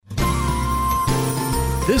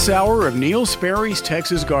This hour of Neil Sperry's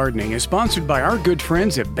Texas Gardening is sponsored by our good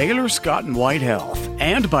friends at Baylor Scott & White Health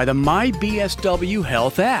and by the MyBSW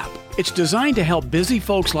Health app. It's designed to help busy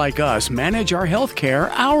folks like us manage our health care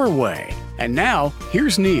our way. And now,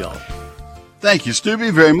 here's Neil. Thank you,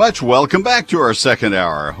 Stubby, very much. Welcome back to our second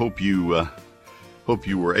hour. Hope you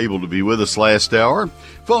were able to be with us last hour.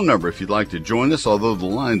 Phone number, if you'd like to join us, although the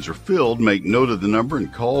lines are filled, make note of the number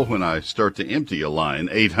and call when I start to empty a line.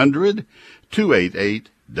 800-288-WBAP,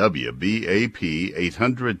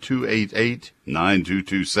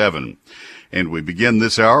 800-288-9227. And we begin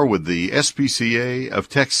this hour with the SPCA of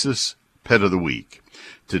Texas Pet of the Week.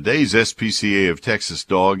 Today's SPCA of Texas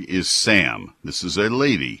dog is Sam. This is a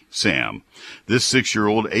lady, Sam. This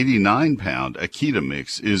 6-year-old, 89-pound Akita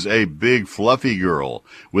mix is a big, fluffy girl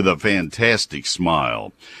with a fantastic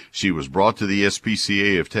smile. She was brought to the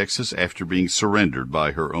SPCA of Texas after being surrendered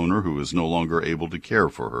by her owner, who is no longer able to care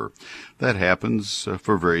for her. That happens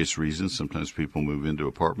for various reasons. Sometimes people move into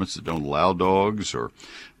apartments that don't allow dogs, or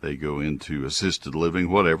they go into assisted living,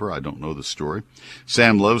 whatever. I don't know the story.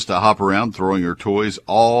 Sam loves to hop around, throwing her toys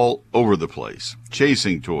all over the place,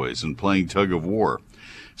 chasing toys and playing tug of war.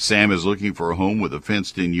 Sam is looking for a home with a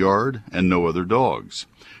fenced-in yard and no other dogs.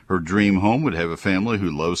 Her dream home would have a family who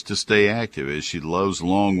loves to stay active, as she loves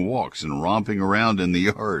long walks and romping around in the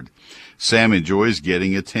yard. Sam enjoys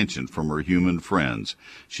getting attention from her human friends.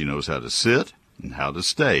 She knows how to sit and how to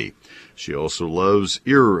stay. She also loves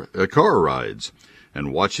car rides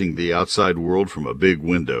and watching the outside world from a big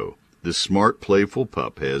window. This smart, playful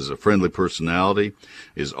pup has a friendly personality,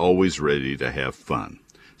 is always ready to have fun.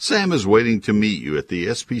 Sam is waiting to meet you at the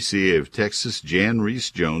SPCA of Texas Jan Reese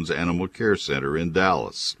Jones Animal Care Center in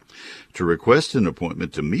Dallas. To request an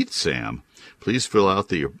appointment to meet Sam, please fill out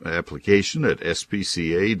the application at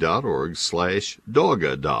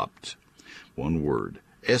spca.org/dogadopt. One word,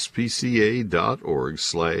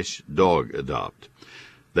 spca.org/dogadopt.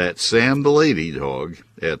 That's Sam the lady dog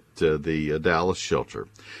at the Dallas shelter.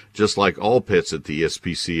 Just like all pets at the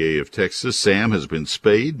SPCA of Texas, Sam has been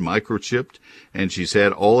spayed, microchipped, and she's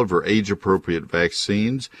had all of her age-appropriate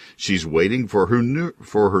vaccines. She's waiting for her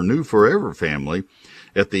new forever family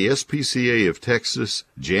at the SPCA of Texas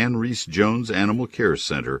Jan Reese Jones Animal Care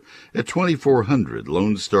Center at 2400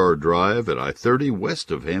 Lone Star Drive at I-30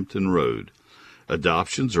 west of Hampton Road.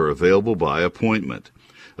 Adoptions are available by appointment.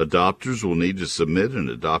 Adopters will need to submit an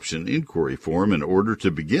adoption inquiry form in order to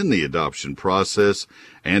begin the adoption process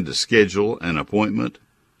and to schedule an appointment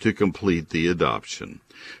to complete the adoption.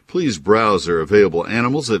 Please browse their available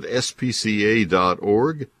animals at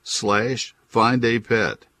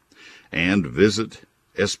spca.org/findapet and visit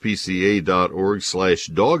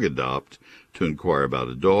spca.org/dogadopt to inquire about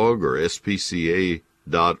a dog, or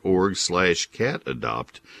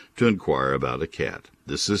spca.org/catadopt to inquire about a cat.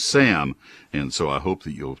 This is Sam, and so I hope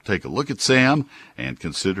that you'll take a look at Sam and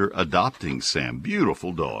consider adopting Sam.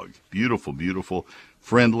 Beautiful dog. Beautiful, beautiful,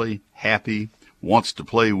 friendly, happy, wants to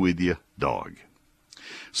play with you dog.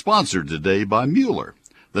 Sponsored today by Mueller.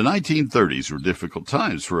 The 1930s were difficult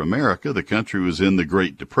times for America. The country was in the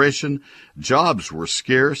Great Depression. Jobs were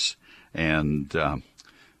scarce, and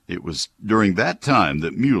it was during that time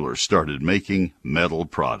that Mueller started making metal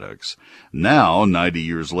products. Now, 90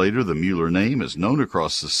 years later, the Mueller name is known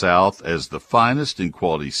across the South as the finest in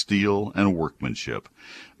quality steel and workmanship.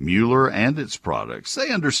 Mueller and its products, they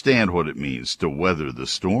understand what it means to weather the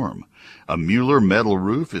storm. A Mueller metal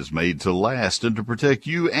roof is made to last and to protect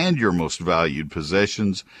you and your most valued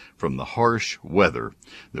possessions from the harsh weather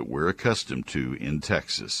that we're accustomed to in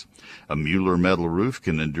Texas. A Mueller metal roof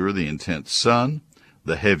can endure the intense sun,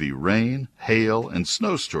 the heavy rain, hail, and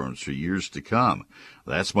snowstorms for years to come.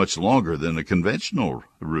 That's much longer than a conventional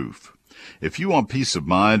roof. If you want peace of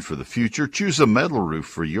mind for the future, choose a metal roof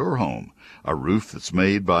for your home, a roof that's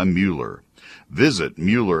made by Mueller. Visit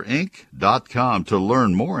MuellerInc.com to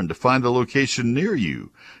learn more and to find a location near you.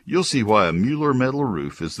 You'll see why a Mueller metal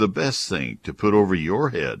roof is the best thing to put over your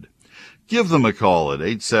head. Give them a call at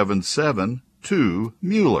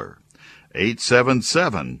 877-2-MUELLER.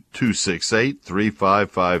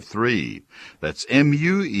 877-268-3553. That's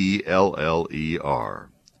MUELLER.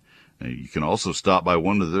 And you can also stop by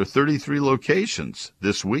one of their 33 locations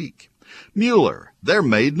this week. Mueller, they're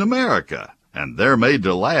made in America, and they're made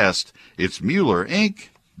to last. It's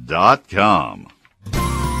MuellerInc.com.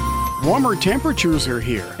 Warmer temperatures are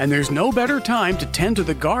here, and there's no better time to tend to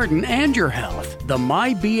the garden and your health. The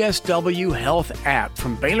MyBSW Health app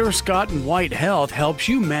from Baylor Scott & White Health helps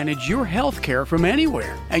you manage your health care from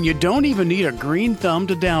anywhere, and you don't even need a green thumb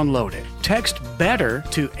to download it. Text BETTER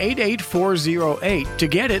to 88408 to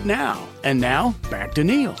get it now. And now, back to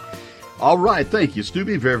Neil. All right, thank you,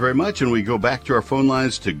 Stubby, very, very much. And we go back to our phone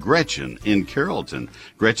lines to Gretchen in Carrollton.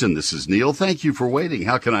 Gretchen, this is Neil. Thank you for waiting.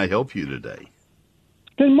 How can I help you today?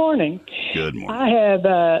 Good morning. Good morning.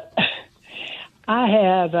 I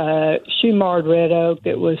have a Shumard red oak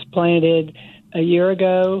that was planted a year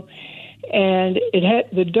ago, and it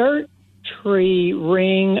had the dirt tree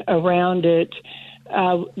ring around it.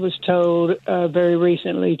 I was told very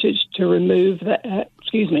recently to remove that.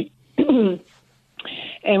 Excuse me.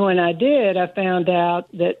 And when I did, I found out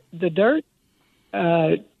that the dirt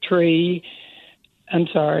tree. I'm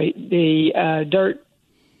sorry, the dirt.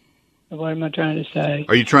 What am I trying to say?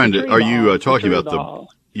 Are you trying to? Are you talking about ball.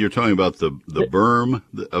 You're talking about the berm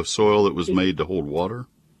of soil that was made to hold water?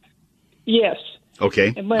 Yes.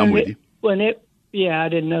 Okay, I'm with you. I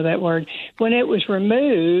didn't know that word. When it was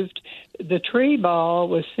removed, the tree ball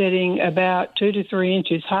was sitting about 2 to 3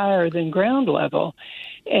 inches higher than ground level,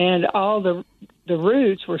 and all the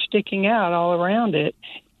roots were sticking out all around it.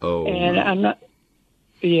 Oh. And I'm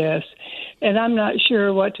not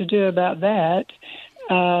sure what to do about that.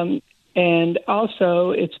 And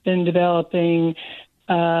also, it's been developing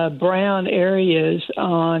brown areas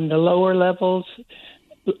on the lower levels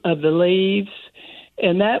of the leaves.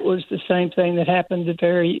 And that was the same thing that happened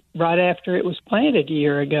right after it was planted a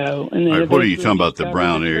year ago. And then all right, what are you talking about, the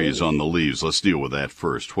brown areas on the leaves? Let's deal with that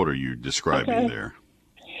first. What are you describing there?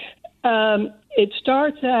 It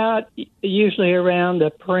starts out usually around the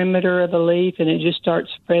perimeter of a leaf, and it just starts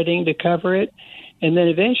spreading to cover it. And then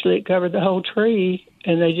eventually it covered the whole tree,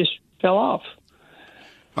 and they just fell off.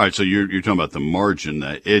 All right, so you're talking about the margin,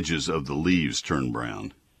 the edges of the leaves turn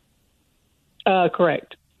brown.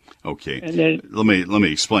 Correct. Okay. And then, let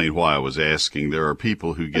me explain why I was asking. There are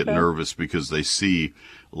people who get nervous because they see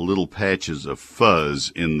little patches of fuzz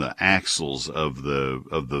in the axils of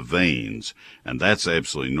the veins, and that's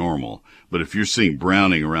absolutely normal. But if you're seeing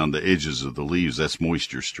browning around the edges of the leaves, that's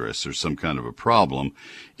moisture stress. There's some kind of a problem.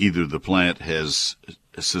 Either the plant has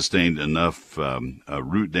sustained enough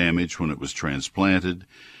root damage when it was transplanted,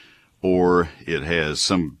 or it has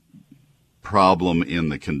some problem in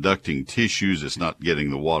the conducting tissues. It's not getting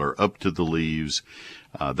the water up to the leaves.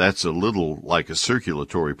 That's a little like a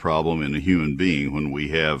circulatory problem in a human being when we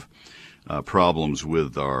have problems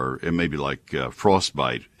with it may be like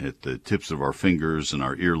frostbite at the tips of our fingers and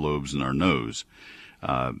our earlobes and our nose.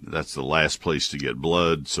 That's the last place to get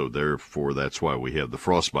blood, so therefore that's why we have the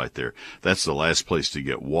frostbite there. That's the last place to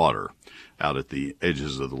get water, out at the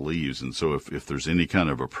edges of the leaves. And so if there's any kind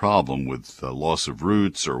of a problem with loss of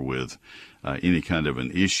roots or with any kind of an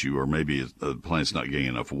issue, or maybe the plant's not getting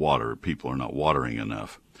enough water, people are not watering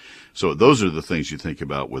enough. So those are the things you think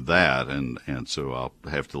about with that, and so I'll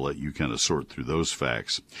have to let you kind of sort through those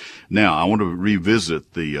facts. Now, I want to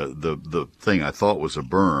revisit the thing I thought was a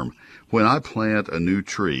berm. When I plant a new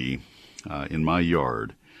tree in my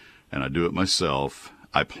yard, and I do it myself,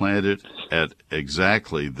 I plant it at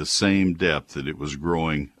exactly the same depth that it was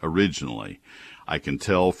growing originally. I can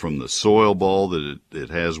tell from the soil ball that it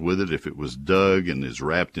has with it. If it was dug and is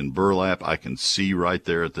wrapped in burlap, I can see right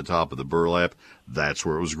there at the top of the burlap, that's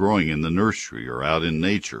where it was growing in the nursery or out in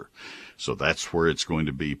nature. So that's where it's going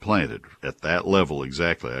to be planted, at that level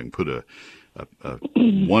exactly. I can put a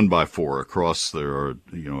 1x4 across there, or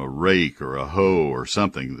a rake or a hoe or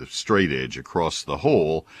something, the straight edge across the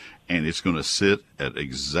hole, and it's going to sit at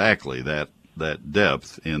exactly that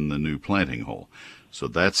depth in the new planting hole. So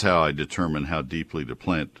that's how I determine how deeply to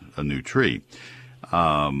plant a new tree.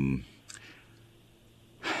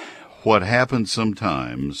 What happens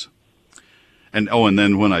sometimes, and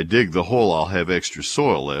then when I dig the hole, I'll have extra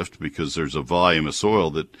soil left because there's a volume of soil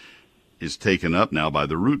that is taken up now by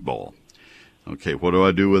the root ball. Okay, what do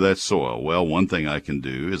I do with that soil? Well, one thing I can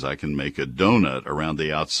do is I can make a donut around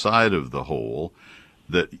the outside of the hole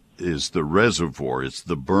that is the reservoir. It's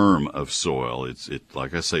the berm of soil. It's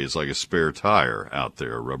like I say, it's like a spare tire out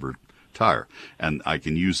there, a rubber tire. And I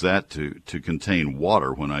can use that to contain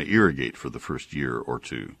water when I irrigate for the first year or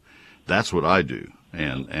two. That's what I do.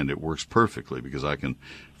 And it works perfectly because I can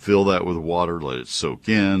fill that with water, let it soak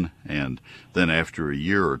in, and then after a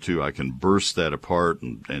year or two, I can burst that apart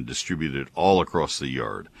and distribute it all across the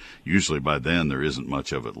yard. Usually by then, there isn't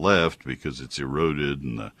much of it left because it's eroded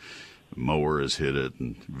and the mower has hit it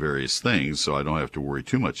and various things, so I don't have to worry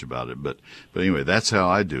too much about it. But anyway, that's how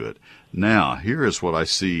I do it. Now, here is what I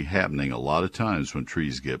see happening a lot of times when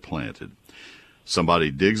trees get planted. Somebody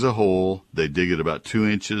digs a hole, they dig it about 2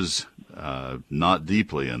 inches, not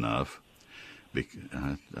deeply enough.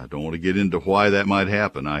 I don't want to get into why that might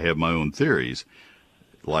happen. I have my own theories,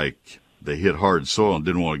 like they hit hard soil and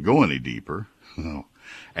didn't want to go any deeper.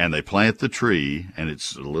 and they plant the tree, and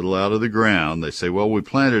it's a little out of the ground. They say, well, we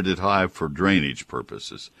planted it high for drainage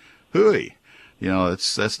purposes. Hooey!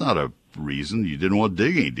 That's not a reason. You didn't want to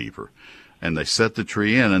dig any deeper. And they set the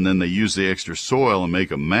tree in, and then they use the extra soil and make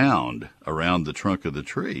a mound around the trunk of the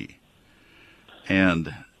tree.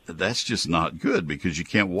 And that's just not good because you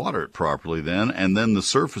can't water it properly then, and then the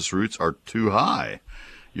surface roots are too high.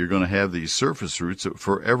 You're going to have these surface roots that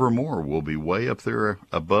forevermore will be way up there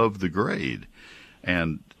above the grade.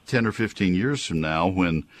 And 10 or 15 years from now,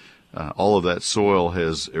 when all of that soil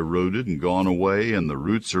has eroded and gone away and the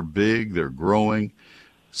roots are big, they're growing,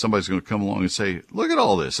 somebody's going to come along and say, look at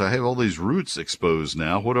all this. I have all these roots exposed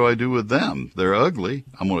now. What do I do with them? They're ugly.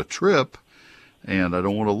 I'm going to trip, and I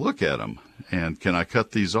don't want to look at them. And can I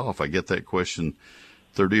cut these off? I get that question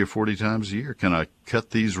 30 or 40 times a year. Can I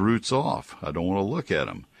cut these roots off? I don't want to look at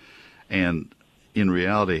them. And in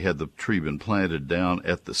reality, had the tree been planted down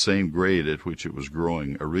at the same grade at which it was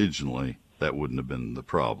growing originally, that wouldn't have been the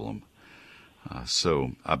problem.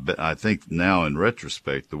 So I think now in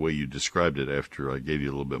retrospect, the way you described it after I gave you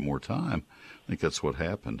a little bit more time, I think that's what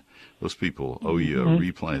happened. Those people owe you a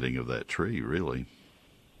replanting of that tree, really.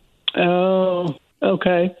 Oh,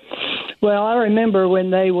 okay. Well, I remember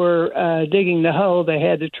when they were digging the hole, they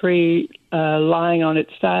had the tree lying on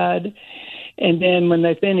its side, and then when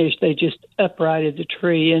they finished, they just uprighted the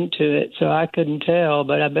tree into it. So I couldn't tell,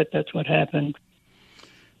 but I bet that's what happened.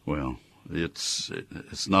 Well, it's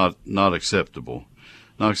not acceptable.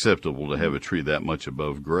 Not acceptable to have a tree that much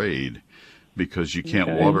above grade because you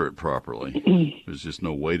can't water it properly. There's just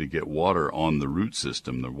no way to get water on the root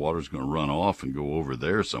system. The water's going to run off and go over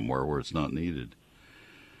there somewhere where it's not needed.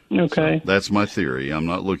 Okay. So that's my theory. I'm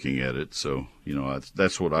not looking at it. So,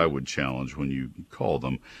 that's what I would challenge when you call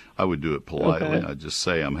them. I would do it politely. Okay. I'd just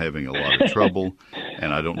say I'm having a lot of trouble,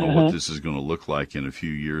 and I don't know what this is going to look like in a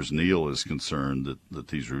few years. Neil is concerned that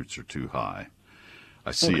these roots are too high.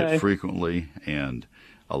 I see it frequently, and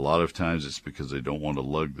a lot of times it's because they don't want to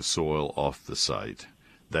lug the soil off the site.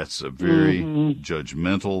 That's a very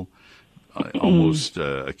judgmental, almost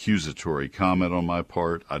accusatory comment on my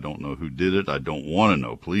part. I don't know who did it. I don't want to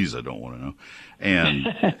know. Please, I don't want to know. And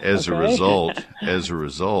as a result,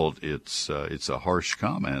 it's a harsh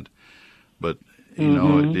comment. But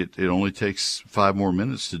it only takes 5 more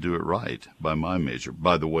minutes to do it right by my measure.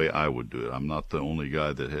 By the way, I would do it. I'm not the only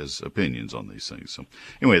guy that has opinions on these things. So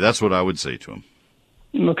anyway, that's what I would say to him.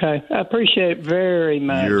 Okay, I appreciate it very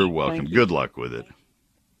much. You're welcome. Good luck with it.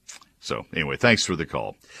 So anyway, thanks for the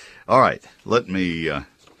call. All right, let me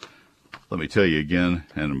tell you again,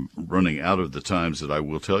 and I'm running out of the times that I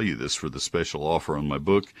will tell you this for the special offer on my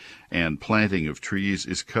book, and planting of trees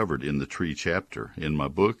is covered in the tree chapter in my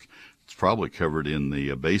book. It's probably covered in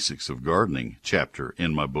the basics of gardening chapter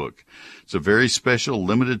in my book. It's a very special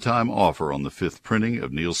limited time offer on the 5th printing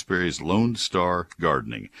of Neil Sperry's Lone Star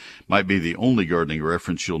Gardening. Might be the only gardening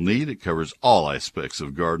reference you'll need. It covers all aspects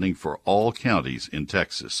of gardening for all counties in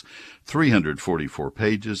Texas. 344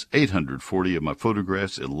 pages, 840 of my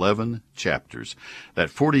photographs, 11 chapters. That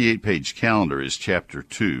 48-page calendar is chapter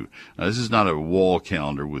 2. Now, this is not a wall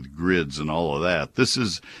calendar with grids and all of that. This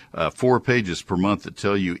is 4 pages per month that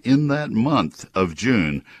tell you in that month of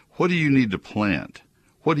June, what do you need to plant?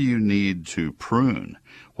 What do you need to prune?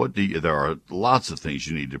 There are lots of things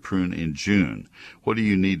you need to prune in June. What do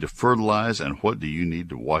you need to fertilize, and what do you need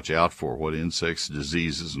to watch out for? What insects,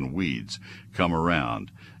 diseases, and weeds come around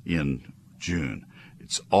in June?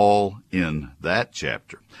 It's all in that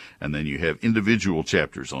chapter. And then you have individual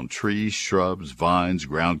chapters on trees, shrubs, vines,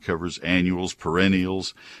 ground covers, annuals,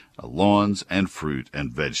 perennials, lawns, and fruit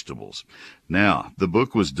and vegetables. Now, the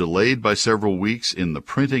book was delayed by several weeks in the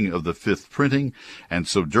printing of the 5th printing, and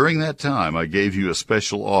so during that time, I gave you a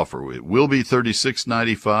special offer. It will be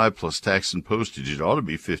 $36.95 plus tax and postage. It ought to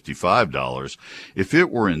be $55. If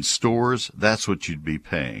it were in stores, that's what you'd be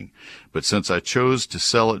paying. But since I chose to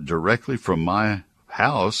sell it directly from my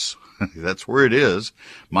house, that's where it is,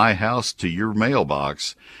 my house to your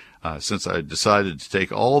mailbox, since I decided to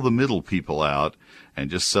take all the middle people out and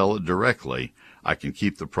just sell it directly, I can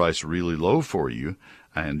keep the price really low for you,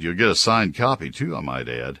 and you'll get a signed copy too, I might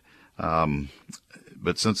add.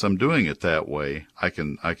 But since I'm doing it that way, I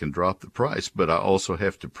can drop the price, but I also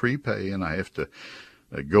have to prepay, and I have to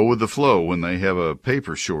go with the flow. When they have a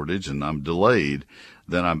paper shortage and I'm delayed,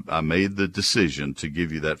 then I made the decision to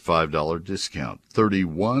give you that $5 discount,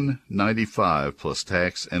 $31.95 plus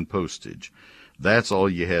tax and postage. That's all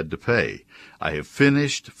you had to pay. I have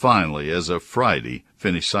finally, as of Friday,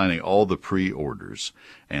 finished signing all the pre-orders,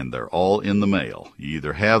 and they're all in the mail. You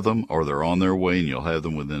either have them or they're on their way, and you'll have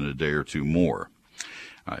them within a day or two more.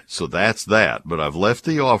 All right, so that's that. But I've left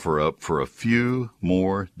the offer up for a few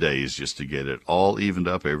more days just to get it all evened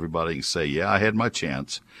up. Everybody can say, yeah, I had my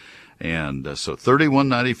chance. And so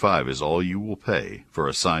 $31.95 is all you will pay for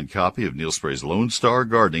a signed copy of Neil Sperry's Lone Star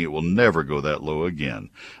Gardening. It will never go that low again.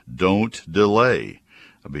 Don't delay,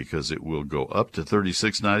 because it will go up to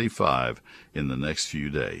 $36.95 in the next few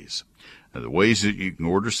days. Now, the ways that you can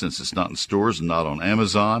order, since it's not in stores and not on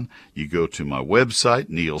Amazon, you go to my website,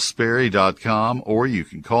 neilsperry.com, or you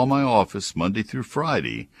can call my office Monday through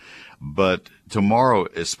Friday. But tomorrow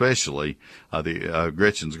especially,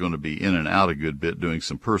 Gretchen's going to be in and out a good bit doing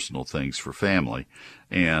some personal things for family.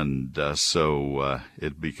 And so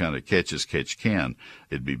it'd be kind of catch as catch can.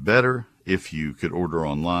 It'd be better if you could order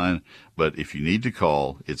online. But if you need to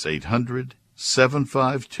call, it's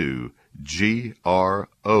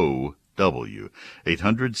 800-752-GROW.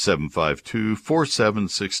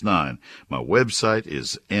 800-752-4769. My website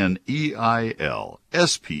is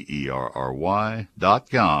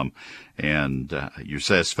neilsperry.com, and your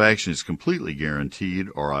satisfaction is completely guaranteed,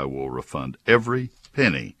 or I will refund every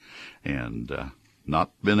penny. And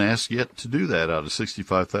not been asked yet to do that out of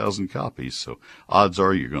 65,000 copies, so odds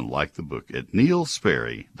are you're going to like the book at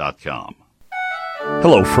neilsperry.com.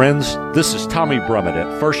 Hello, friends. This is Tommy Brummett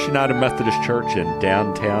at First United Methodist Church in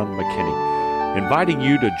downtown McKinney, inviting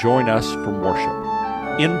you to join us for worship.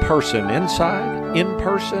 In person inside, in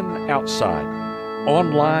person outside,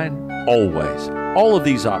 online always. All of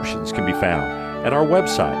these options can be found at our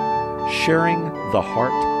website,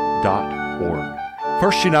 sharingtheheart.org.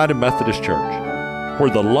 First United Methodist Church,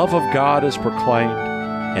 where the love of God is proclaimed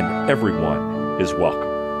and everyone is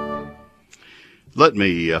welcome. Let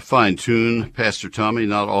me fine-tune Pastor Tommy.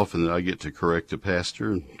 Not often that I get to correct a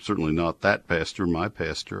pastor, and certainly not that pastor, my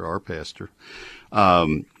pastor, our pastor.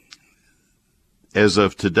 As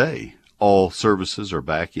of today, all services are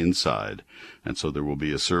back inside, and so there will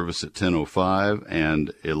be a service at 10:05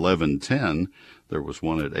 and 11:10. There was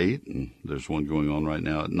one at 8, and there's one going on right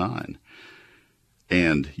now at 9.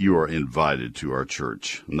 And you are invited to our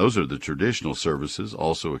church. And those are the traditional services,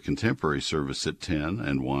 also a contemporary service at 10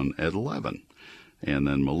 and one at 11. And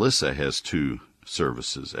then Melissa has 2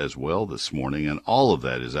 services as well this morning, and all of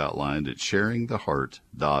that is outlined at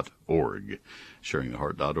sharingtheheart.org.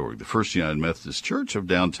 Sharingtheheart.org, the First United Methodist Church of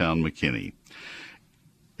downtown McKinney.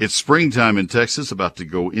 It's springtime in Texas, about to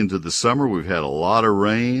go into the summer. We've had a lot of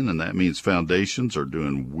rain, and that means foundations are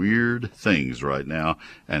doing weird things right now,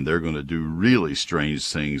 and they're going to do really strange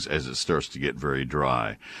things as it starts to get very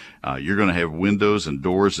dry. You're going to have windows and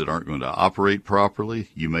doors that aren't going to operate properly.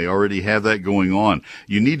 You may already have that going on.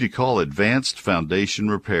 You need to call Advanced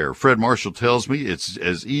Foundation Repair. Fred Marshall tells me it's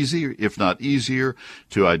as easy, if not easier,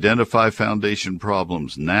 to identify foundation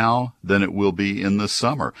problems now than it will be in the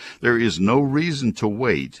summer. There is no reason to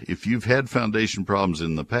wait. If you've had foundation problems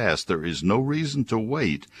in the past, there is no reason to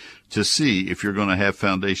wait to see if you're going to have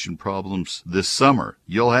foundation problems this summer.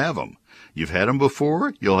 You'll have them. You've had them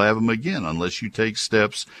before, you'll have them again unless you take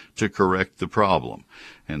steps to correct the problem.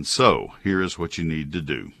 And so, here is what you need to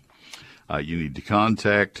do. You need to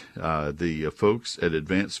contact the folks at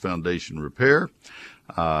Advanced Foundation Repair.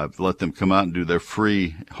 Let them come out and do their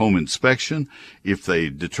free home inspection. If they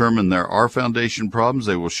determine there are foundation problems,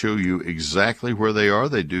 they will show you exactly where they are.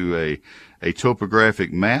 They do a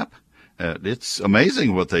topographic map. It's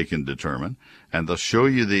amazing what they can determine, and they'll show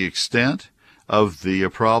you the extent of the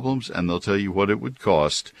problems, and they'll tell you what it would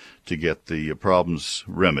cost to get the problems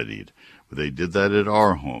remedied. They did that at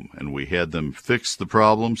our home, and we had them fix the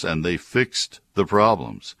problems, and they fixed the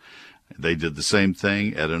problems. They did the same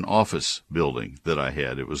thing at an office building that I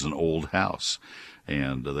had. It was an old house,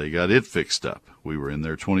 and they got it fixed up. We were in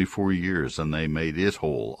there 24 years, and they made it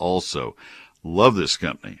whole also. Love this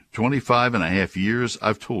company. 25 and a half years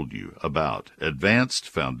I've told you about Advanced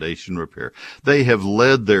Foundation Repair. They have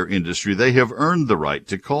led their industry. They have earned the right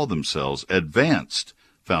to call themselves Advanced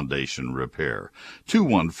Foundation Repair.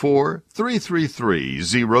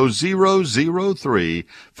 214-333-0003,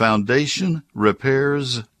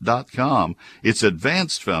 foundationrepairs.com. It's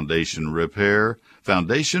Advanced Foundation Repair,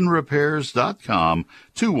 foundationrepairs.com,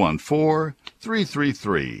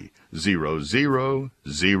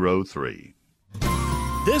 214-333-0003.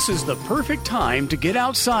 This is the perfect time to get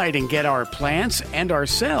outside and get our plants and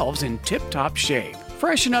ourselves in tip-top shape.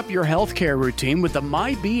 Freshen up your healthcare routine with the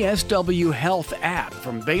MyBSW Health app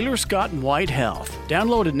from Baylor Scott & White Health.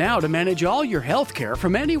 Download it now to manage all your healthcare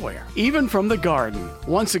from anywhere, even from the garden.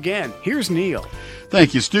 Once again, here's Neil.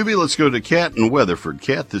 Thank you, Stubby. Let's go to Kat in Weatherford.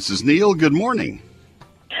 Kat, this is Neil. Good morning.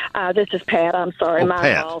 This is Pat. I'm sorry, my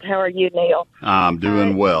Pat. fault. How are you, Neil? I'm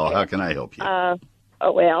doing well. How can I help you?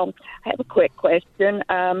 Oh, well, I have a quick question.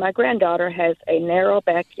 My granddaughter has a narrow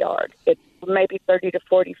backyard. It's maybe 30 to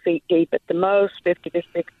 40 feet deep at the most, 50 to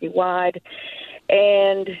 60 wide.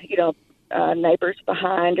 And, neighbors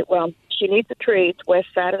behind. Well, she needs a tree. It's west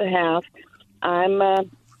side of the house. I'm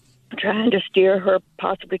trying to steer her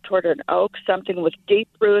possibly toward an oak, something with deep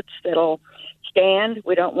roots that'll stand.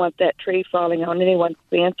 We don't want that tree falling on anyone's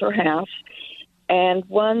fence or house. And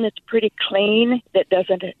one that's pretty clean, that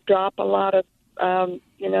doesn't drop a lot of,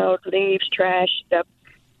 leaves, trash, stuff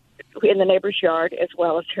in the neighbor's yard as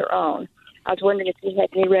well as her own. I was wondering if you had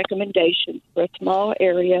any recommendations for a small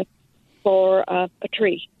area for a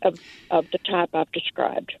tree of the type I've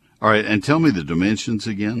described. All right, and tell me the dimensions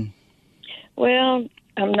again. Well,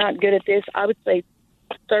 I'm not good at this. I would say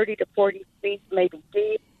 30 to 40 feet, maybe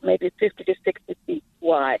deep, maybe 50 to 60 feet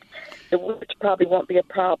wide. The woods probably won't be a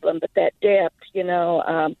problem, but that depth,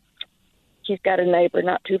 she's got a neighbor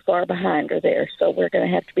not too far behind her there, so we're going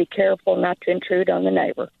to have to be careful not to intrude on the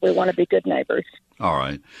neighbor. We want to be good neighbors. All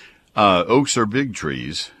right. Oaks are big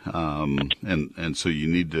trees, and so you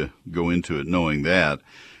need to go into it knowing that.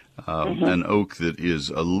 An oak that is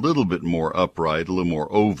a little bit more upright, a little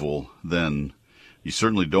more oval than, you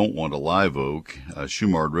certainly don't want a live oak.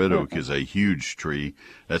 Shumard red oak is a huge tree.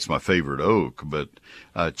 That's my favorite oak, but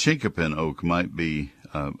chinkapin oak might be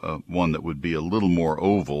one that would be a little more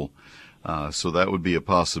oval, so that would be a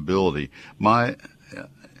possibility.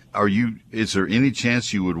 Is there any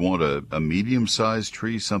chance you would want a medium-sized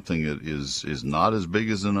tree, something that is not as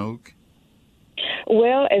big as an oak?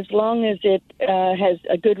 Well, as long as it has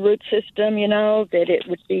a good root system, that it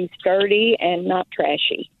would be sturdy and not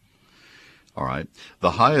trashy. All right.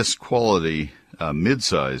 The highest quality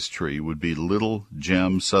mid-sized tree would be Little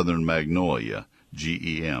Gem Southern Magnolia,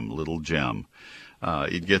 GEM, Little Gem.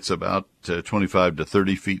 It gets about 25 to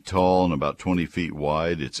 30 feet tall and about 20 feet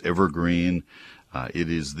wide. It's evergreen. It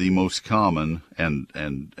is the most common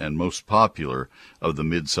and most popular of the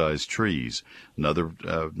mid-sized trees. Another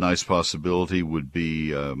nice possibility would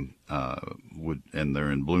be, and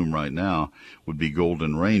they're in bloom right now, would be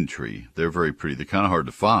golden rain tree. They're very pretty. They're kind of hard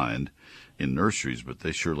to find in nurseries, but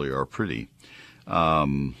they surely are pretty.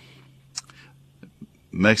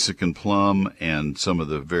 Mexican plum and some of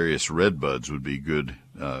the various red buds would be good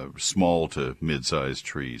small to mid-sized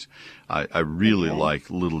trees. I really like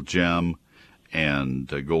Little Gem and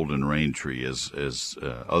golden rain tree as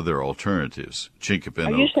other alternatives. Chinkapin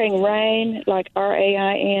oak. Are you saying rain, like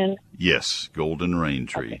RAIN? Yes, golden rain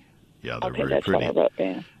tree. Okay. Yeah, they're Okay, very that's pretty. what I wrote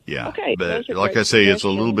down. Yeah, Okay, but those are like great I say, it's a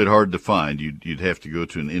little suggestions. bit hard to find. You'd have to go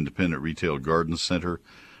to an independent retail garden center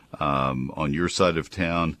on your side of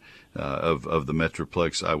town of the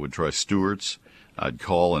Metroplex. I would try Stewart's. I'd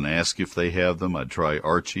call and ask if they have them. I'd try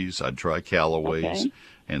Archie's. I'd try Callaway's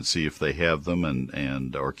and see if they have them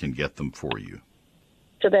and or can get them for you.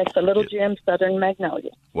 So that's the Little Gem Southern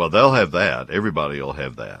Magnolia. Well, they'll have that. Everybody will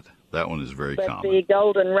have that. That one is very But common. the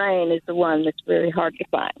golden rain is the one that's very hard to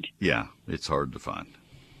find. Yeah, it's hard to find.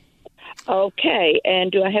 Okay,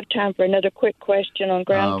 and do I have time for another quick question on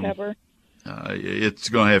ground cover? It's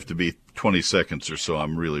going to have to be 20 seconds or so.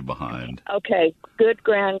 I'm really behind. Okay, good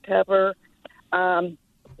ground cover,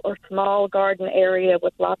 or small garden area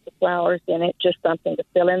with lots of flowers in it, just something to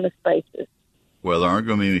fill in the spaces. Well, there aren't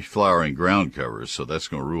going to be any flowering ground covers, so that's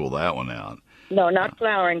going to rule that one out. No, not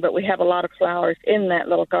flowering, but we have a lot of flowers in that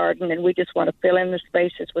little garden, and we just want to fill in the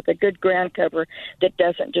spaces with a good ground cover that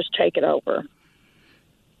doesn't just take it over.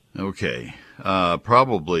 Okay.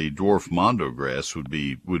 Probably dwarf mondo grass would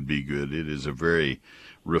be good. It is a very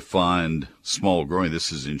refined, small growing.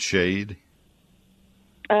 This is in shade.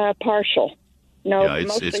 Partial. No, Yeah,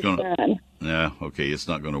 mostly it's going sun. Yeah, okay, it's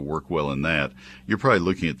not going to work well in that. You're probably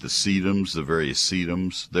looking at the sedums, the various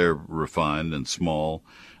sedums. They're refined and small.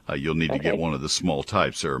 You'll need to get one of the small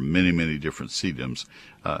types. There are many, many different sedums.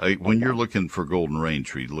 When you're looking for golden rain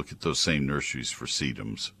tree, look at those same nurseries for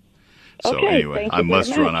sedums. So anyway, I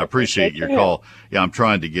must run. I appreciate your call. Yeah, I'm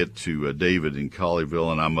trying to get to David in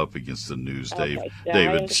Colleyville, and I'm up against the news, Dave.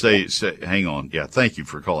 David, stay, hang on. Yeah, thank you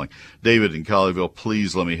for calling. David in Colleyville,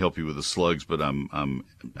 please let me help you with the slugs, but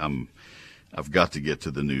I've got to get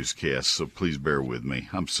to the newscast, so please bear with me.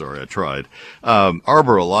 I'm sorry, I tried.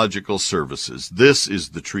 Arborological Services. This is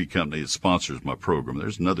the tree company that sponsors my program.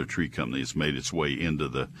 There's another tree company that's made its way into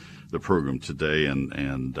the program today,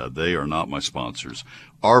 and they are not my sponsors.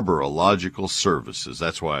 Arborological Services.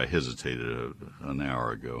 That's why I hesitated an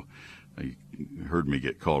hour ago. You heard me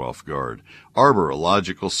get caught off guard.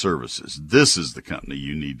 Arborological Services. This is the company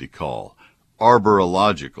you need to call.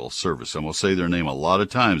 Arborological Service. I'm going to say their name a lot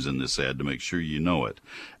of times in this ad to make sure you know it.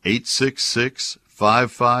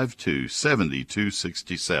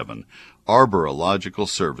 866-552-7267. Arborological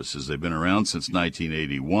Services. They've been around since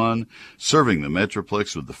 1981, serving the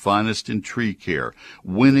Metroplex with the finest in tree care,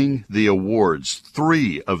 winning the awards.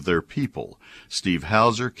 3 of their people, Steve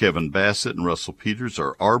Hauser, Kevin Bassett, and Russell Peters,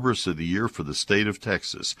 are Arborists of the Year for the state of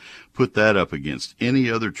Texas. Put that up against any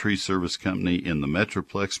other tree service company in the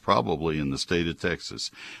Metroplex, probably in the state of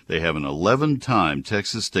Texas. They have an 11-time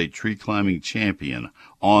Texas State tree climbing champion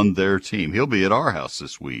on their team. He'll be at our house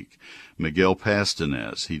this week. Miguel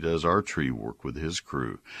Pastanez, he does our tree work with his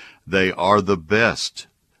crew. They are the best.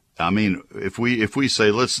 I mean, if we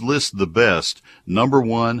say let's list the best, number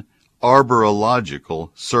 1,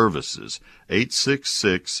 Arborological Services,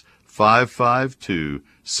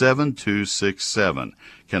 866-552-7267.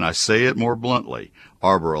 Can I say it more bluntly?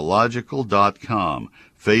 Arborological.com.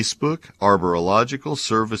 Facebook, Arborological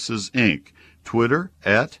Services, Inc. Twitter,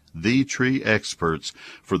 @TheTreeExperts.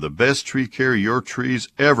 For the best tree care your trees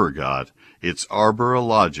ever got, it's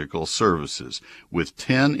Arborological Services. With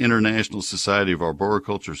 10 International Society of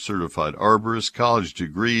Arboriculture certified arborists,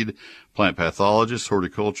 college-degreed plant pathologists,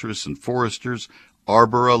 horticulturists, and foresters,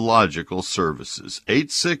 Arborological Services.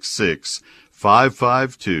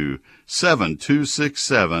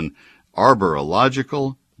 866-552-7267,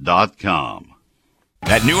 arborological.com.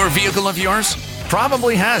 That newer vehicle of yours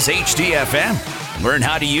probably has HDFM. Learn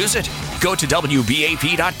how to use it. Go to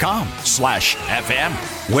WBAP.com/FM.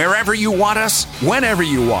 Wherever you want us, whenever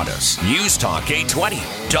you want us. News Talk 820,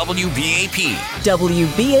 WBAP.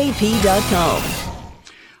 WBAP.com.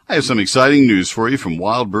 I have some exciting news for you from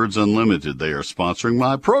Wild Birds Unlimited. They are sponsoring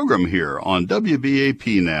my program here on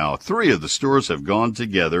WBAP now. 3 of the stores have gone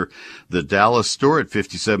together. The Dallas store at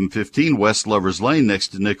 5715 West Lovers Lane next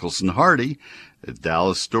to Nicholson Hardy. The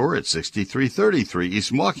Dallas store at 6333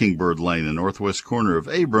 East Mockingbird Lane, the northwest corner of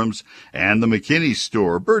Abrams, and the McKinney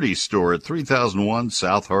store, Birdie's store at 3001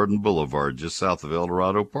 South Hardin Boulevard, just south of El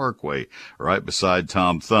Dorado Parkway, right beside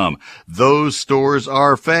Tom Thumb. Those stores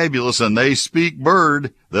are fabulous, and they speak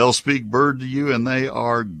bird. They'll speak bird to you, and they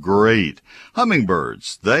are great.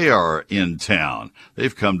 Hummingbirds, they are in town.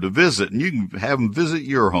 They've come to visit, and you can have them visit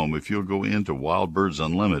your home if you'll go into Wild Birds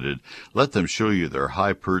Unlimited. Let them show you their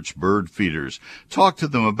high-perch bird feeders. Talk to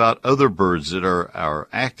them about other birds that are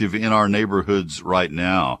active in our neighborhoods right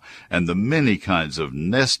now, and the many kinds of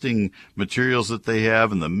nesting materials that they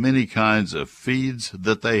have, and the many kinds of feeds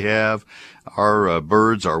that they have. Our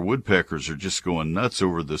birds, our woodpeckers, are just going nuts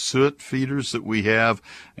over the soot feeders that we have,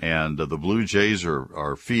 and the blue jays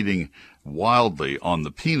are feeding wildly on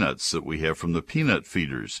the peanuts that we have from the peanut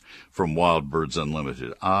feeders from Wild Birds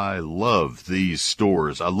Unlimited. I love these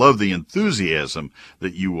stores. I love the enthusiasm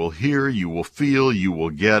that you will hear, you will feel, you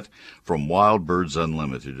will get from Wild Birds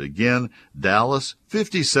Unlimited. Again, Dallas,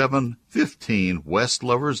 5715 West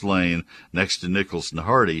Lovers Lane, next to Nicholson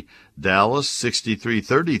Hardy. Dallas,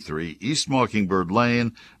 6333 East Mockingbird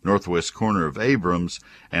Lane, northwest corner of Abrams,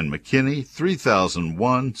 and McKinney,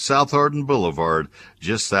 3001 South Hardin Boulevard,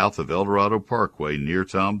 just south of El Dorado Parkway, near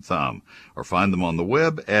Tom Thumb. Or find them on the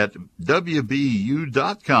web at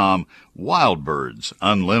WBU.com, Wild Birds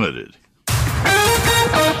Unlimited.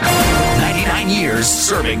 99 years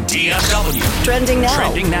serving DFW. Trending now.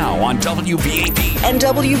 Trending now on WBAP. And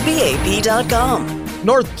WBAP.com.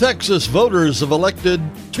 North Texas voters have elected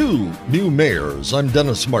 2 new mayors. I'm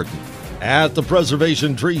Dennis Martin. At the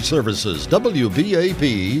Preservation Tree Services,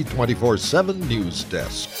 WBAP 24/7 News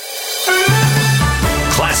Desk.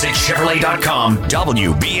 ClassicChevrolet.com,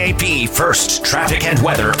 WBAP First Traffic and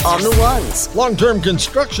Weather. On the ones. Long-term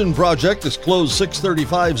construction project has closed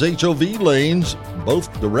 635's HOV lanes,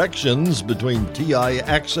 both directions between TI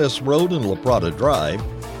Access Road and La Prada Drive.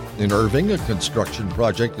 In Irving, a construction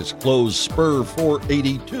project has closed Spur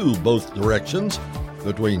 482 both directions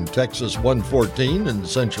between Texas 114 and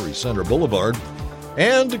Century Center Boulevard.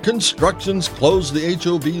 And construction's closed the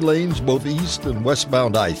HOV lanes both east and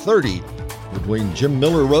westbound I-30 between Jim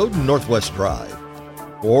Miller Road and Northwest Drive.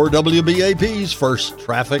 For WBAP's First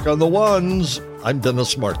Traffic on the Ones, I'm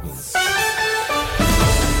Dennis Martin.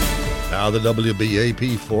 Now the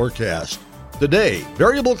WBAP forecast. Today,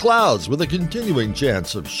 variable clouds with a continuing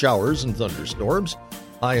chance of showers and thunderstorms,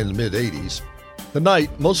 high in the mid-80s.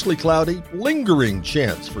 Tonight, mostly cloudy, lingering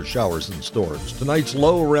chance for showers and storms. Tonight's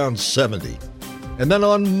low around 70. And then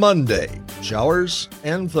on Monday, showers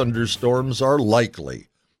and thunderstorms are likely,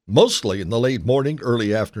 mostly in the late morning,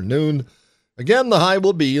 early afternoon. Again, the high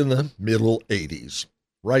will be in the middle 80s.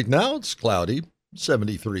 Right now, it's cloudy,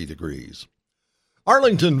 73 degrees.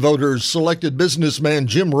 Arlington voters selected businessman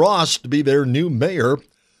Jim Ross to be their new mayor.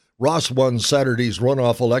 Ross won Saturday's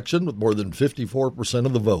runoff election with more than 54%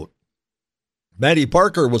 of the vote. Maddie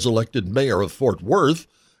Parker was elected mayor of Fort Worth.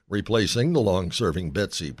 replacing the long-serving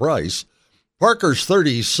Betsy Price. Parker's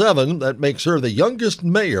 37. That makes her the youngest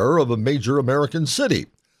mayor of a major American city.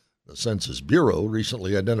 The Census Bureau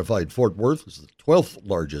recently identified Fort Worth as the 12th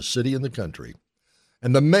largest city in the country.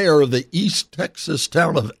 And the mayor of the East Texas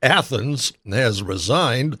town of Athens has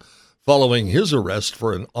resigned following his arrest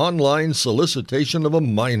for an online solicitation of a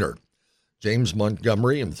minor. James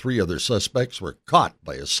Montgomery and 3 other suspects were caught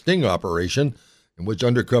by a sting operation in which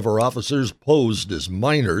undercover officers posed as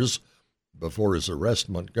minors. Before his arrest,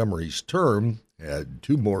 Montgomery's term had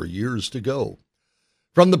 2 more years to go.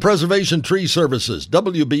 From the Preservation Tree Services,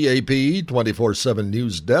 WBAP 24/7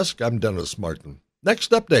 News Desk, I'm Dennis Martin. Next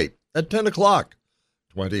update at 10 o'clock.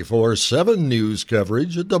 24/7 news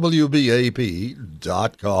coverage at WBAP.com.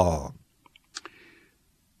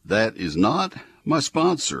 That is not my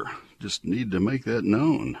sponsor. Just need to make that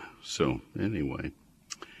known. So, anyway.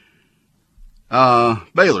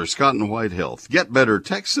 Baylor Scott and White Health.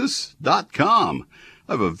 GetBetterTexas.com.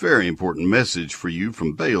 I have a very important message for you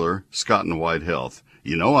from Baylor Scott and White Health.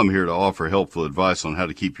 You know I'm here to offer helpful advice on how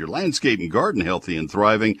to keep your landscape and garden healthy and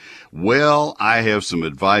thriving. Well, I have some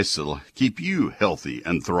advice that'll keep you healthy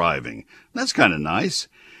and thriving. That's kind of nice.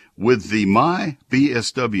 With the My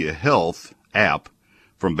BSW Health app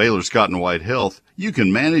from Baylor Scott and White Health, you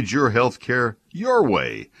can manage your health care your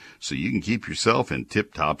way so you can keep yourself in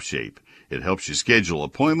tip-top shape. It helps you schedule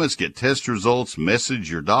appointments, get test results, message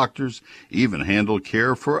your doctors, even handle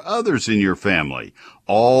care for others in your family,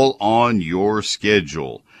 all on your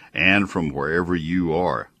schedule and from wherever you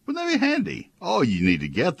are. Wouldn't that be handy? Oh, you need to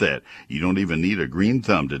get that. You don't even need a green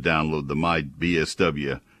thumb to download the My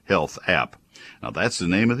BSW Health app. Now, that's the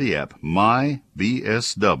name of the app, My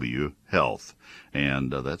BSW Health.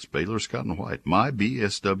 And that's Baylor Scott and White, My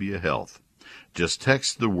BSW Health. Just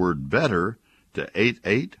text the word BETTER to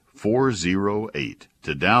 88408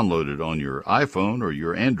 to download it on your iPhone or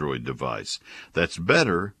your Android device. That's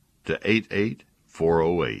BETTER to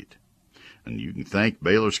 88408. And you can thank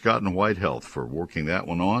Baylor Scott and White Health for working that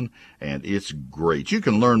one on, and it's great. You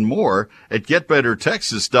can learn more at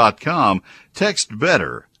GetBetterTexas.com. Text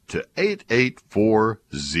BETTER to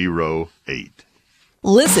 88408.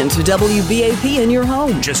 Listen to WBAP in your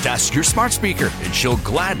home. Just ask your smart speaker and she'll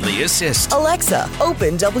gladly assist. Alexa,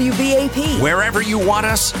 open WBAP. Wherever you want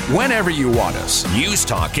us, whenever you want us. News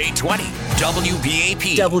Talk 820,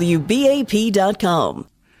 WBAP. WBAP.com.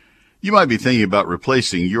 You might be thinking about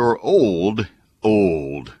replacing your old,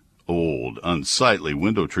 unsightly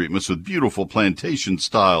window treatments with beautiful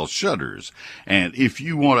plantation-style shutters. And if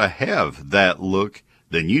you want to have that look,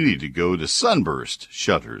 then you need to go to Sunburst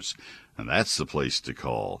Shutters. And that's the place to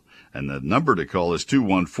call. And the number to call is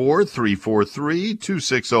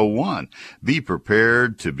 214-343-2601. Be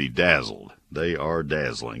prepared to be dazzled. They are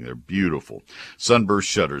dazzling. They're beautiful. Sunburst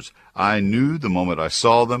Shutters. I knew the moment I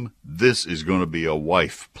saw them, this is going to be a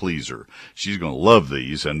wife pleaser. She's going to love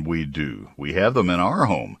these, and we do. We have them in our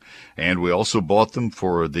home. And we also bought them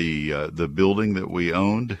for the building that we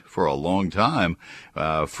owned for a long time,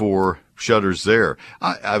 for shutters there.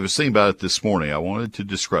 I was thinking about it this morning. I wanted to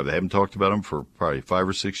describe it. I haven't talked about them for probably 5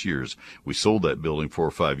 or 6 years. We sold that building 4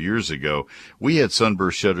 or 5 years ago. We had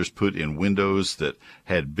Sunburst shutters put in windows that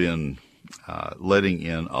had been letting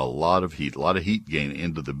in a lot of heat gain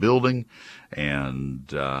into the building,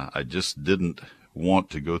 and I just didn't want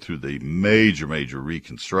to go through the major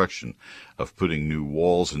reconstruction of putting new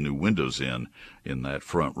walls and new windows in that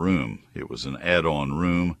front room. It was an add-on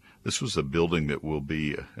room. This was a building that will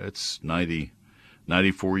be, it's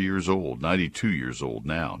 94 years old, 92 years old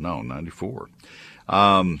now. No, 94.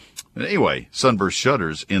 Anyway, Sunburst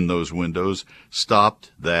shutters in those windows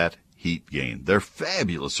stopped that heat gain. They're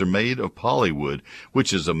fabulous. They're made of polywood,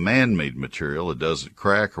 which is a man-made material. It doesn't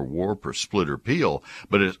crack or warp or split or peel,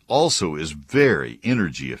 but it also is very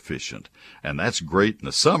energy efficient. And that's great in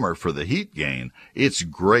the summer for the heat gain. It's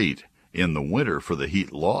great in the winter for the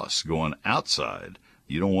heat loss going outside.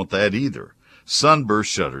 You don't want that either.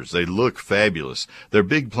 Sunburst shutters, they look fabulous. They're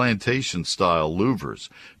big plantation-style louvers,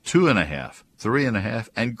 2.5, 3.5,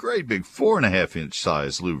 and great big 4.5-inch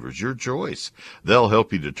size louvers, your choice. They'll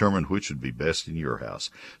help you determine which would be best in your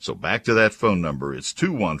house. So back to that phone number. It's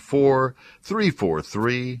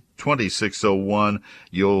 214-343-2601.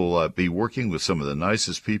 You'll be working with some of the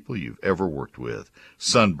nicest people you've ever worked with.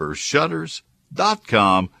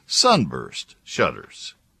 SunburstShutters.com. Sunburst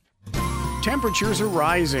Shutters. Temperatures are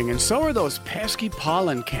rising, and so are those pesky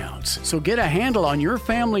pollen counts. So get a handle on your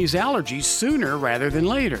family's allergies sooner rather than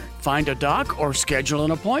later. Find a doc or schedule an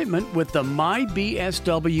appointment with the My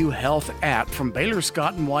BSW Health app from Baylor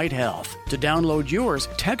Scott and White Health. To download yours,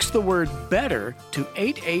 text the word BETTER to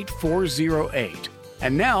 88408.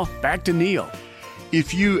 And now, back to Neil.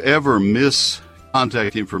 If you ever miss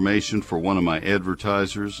contact information for one of my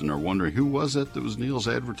advertisers and are wondering who was it that was Neil's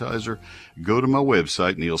advertiser, go to my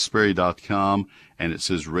website, neilsperry.com, and it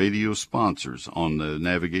says radio sponsors on the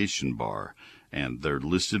navigation bar. And they're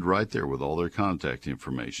listed right there with all their contact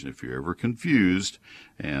information. If you're ever confused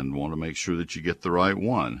and want to make sure that you get the right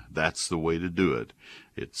one, that's the way to do it.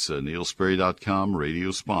 It's neilsperry.com,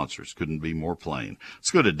 radio sponsors. Couldn't be more plain.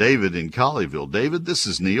 Let's go to David in Colleyville. David, this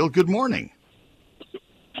is Neil. Good morning.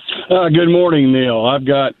 Good morning, Neil. I've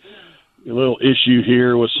got a little issue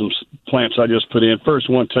here with some plants I just put in. First,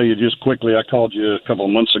 I want to tell you just quickly, I called you a couple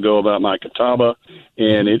of months ago about my catawba,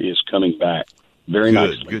 and it is coming back very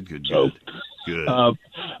nicely. Good.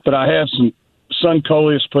 But I have some sun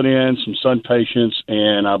coleus put in, some sun patience,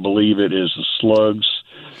 and I believe it is the slugs.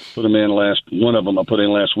 Put them in one of them I put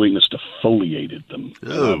in last week, and it's defoliated them.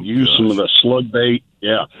 I've used some of the slug bait.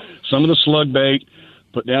 Yeah, some of the slug bait.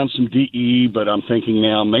 Put down some DE, but I'm thinking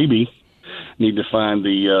now maybe need to find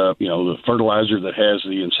the the fertilizer that has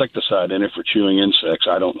the insecticide in it for chewing insects.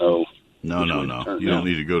 I don't know. No. You don't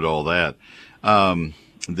need to go to all that.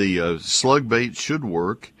 The slug bait should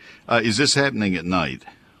work. Is this happening at night?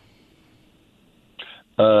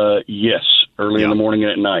 Yes, early in the morning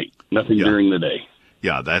and at night. Nothing during the day.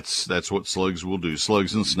 Yeah, that's what slugs will do.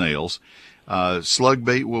 Slugs and snails. Slug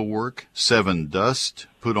bait will work. Sevin dust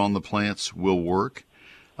put on the plants will work.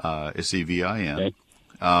 SEVIN. Okay.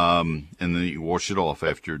 And then you wash it off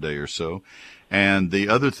after a day or so. And the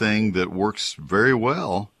other thing that works very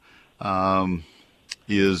well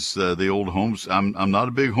is the old homes. I'm not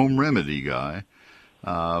a big home remedy guy,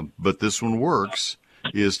 but this one works.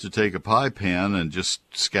 Is to take a pie pan and just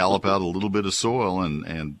scallop out a little bit of soil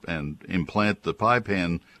and implant the pie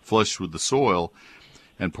pan flush with the soil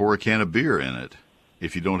and pour a can of beer in it.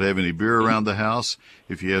 If you don't have any beer around the house,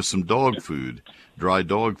 if you have some dog food, dry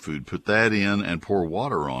dog food, put that in and pour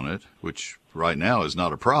water on it, which right now is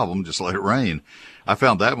not a problem. Just let it rain. I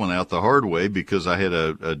found that one out the hard way because I had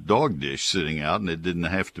a dog dish sitting out and it didn't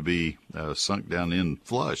have to be sunk down in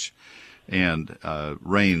flush. And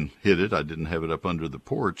rain hit it. I didn't have it up under the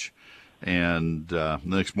porch. And the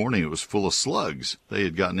next morning it was full of slugs. They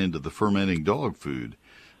had gotten into the fermenting dog food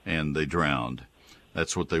and they drowned.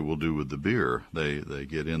 That's what they will do with the beer. They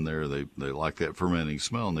get in there, they like that fermenting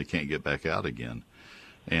smell, and they can't get back out again.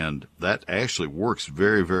 And that actually works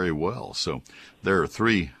very, very well. So there are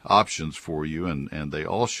 3 options for you, and they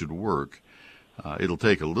all should work. It'll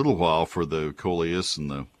take a little while for the coleus and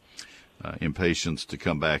the impatiens to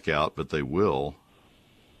come back out, but they will.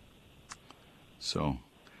 So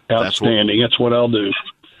outstanding. That's what I'll do.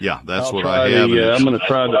 Yeah, that's what I have. I'm going to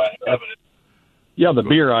try the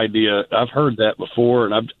beer idea. I've heard that before,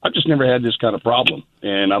 and I've just never had this kind of problem,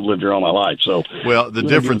 and I've lived here all my life. So, well, the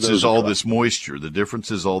difference is all this moisture. They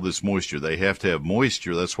have to have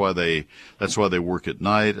moisture. That's why they work at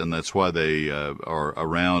night, and that's why they are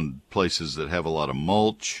around places that have a lot of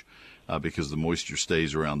mulch, because the moisture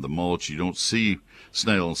stays around the mulch. You don't see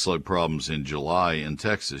snail and slug problems in July in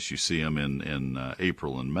Texas. You see them in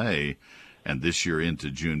April and May, and this year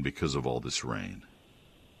into June because of all this rain.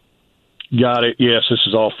 Got it. Yes, this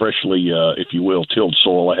is all freshly, if you will, tilled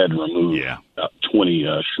soil. I had to remove about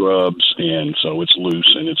 20 shrubs, and so it's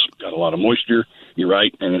loose, and it's got a lot of moisture. You're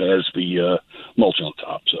right, and it has the mulch on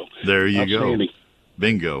top. So there you go.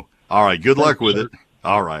 Bingo. All right, good luck with it.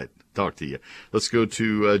 All right, talk to you. Let's go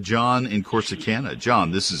to John in Corsicana.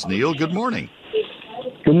 John, this is Neil. Good morning.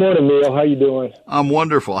 Good morning, Neil. How you doing? I'm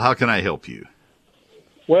wonderful. How can I help you?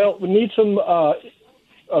 Well, we need some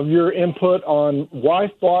of your input on.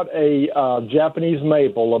 Wife bought a Japanese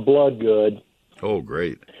maple, a blood good. Oh,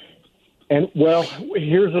 great. And well,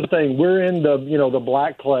 here's the thing: we're in the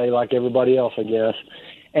black clay like everybody else, I guess,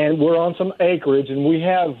 and we're on some acreage, and we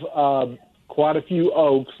have quite a few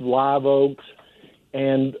oaks, live oaks,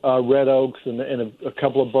 and red oaks, and a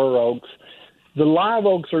couple of bur oaks. The live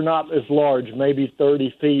oaks are not as large, maybe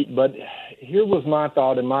 30 feet, but here was my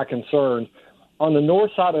thought and my concern. On the north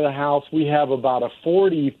side of the house, we have about a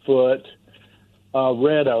 40-foot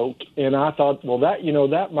red oak, and I thought, well,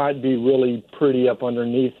 that might be really pretty up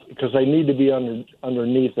underneath, because they need to be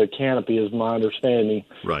underneath the canopy, is my understanding.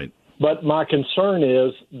 Right. But my concern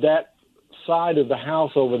is that side of the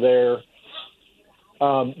house over there,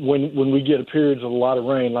 when we get periods of a lot of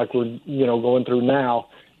rain, like we're going through now,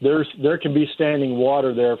 there can be standing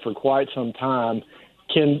water there for quite some time.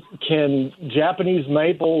 Can Japanese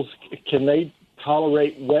maples, can they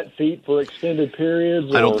tolerate wet feet for extended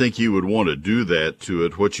periods? I don't think you would want to do that to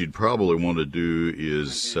it. What you'd probably want to do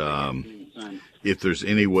is, if there's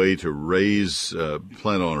any way to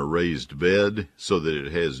plant on a raised bed so that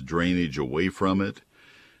it has drainage away from it,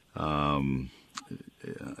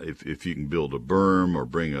 if you can build a berm or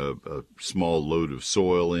bring a small load of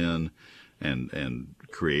soil in and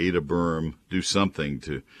create a berm, do something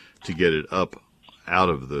to get it up out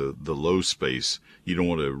of the low space. You don't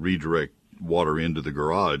want to redirect water into the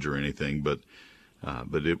garage or anything, but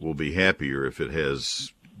it will be happier if it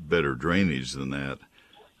has better drainage than that.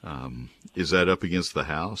 Is that up against the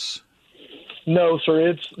house? No, sir.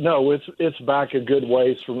 It's back a good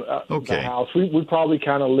ways from the house. We probably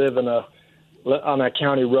kind of live on a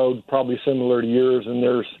county road, probably similar to yours, and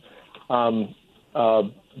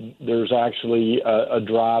there's actually a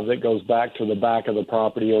drive that goes back to the back of the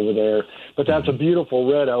property over there. But that's a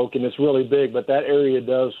beautiful red oak, and it's really big. But that area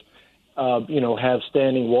does, have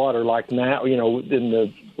standing water like now.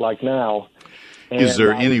 Now. And is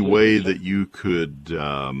there any way that you could?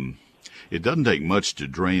 It doesn't take much to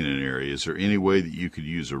drain an area. Is there any way that you could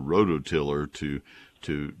use a rototiller to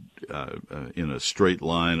in a straight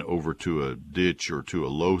line over to a ditch or to a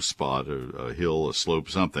low spot, a hill, a slope,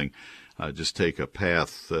 something? Just take a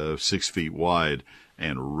path 6 feet wide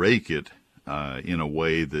and rake it in a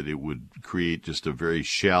way that it would create just a very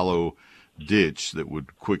shallow ditch that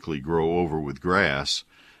would quickly grow over with grass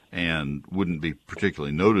and wouldn't be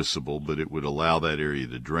particularly noticeable, but it would allow that area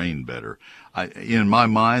to drain better. In my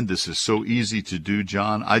mind, this is so easy to do,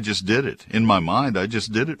 John. I just did it. In my mind, I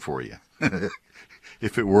just did it for you.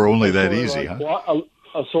 If it were only that easy, huh?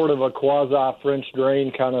 A sort of a quasi French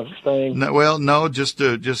drain kind of thing. No, just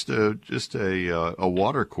a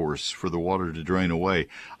water course for the water to drain away.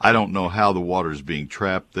 I don't know how the water is being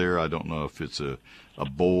trapped there. I don't know if it's a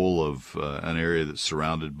bowl of an area that's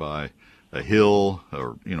surrounded by a hill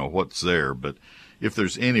or what's there. But if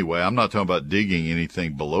there's any way, I'm not talking about digging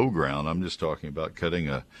anything below ground. I'm just talking about cutting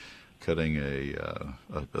a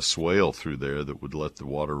swale through there that would let the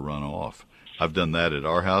water run off. I've done that at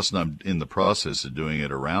our house, and I'm in the process of doing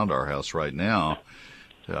it around our house right now,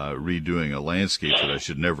 redoing a landscape that I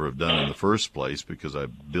should never have done in the first place because I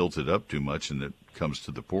built it up too much and it comes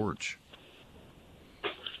to the porch.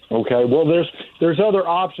 Okay, well, there's other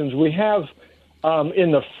options. We have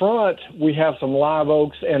in the front, we have some live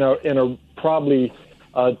oaks and a probably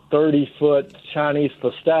a 30-foot Chinese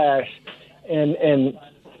pistache, and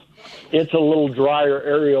it's a little drier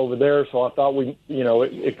area over there. So I thought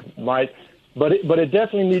it might. But it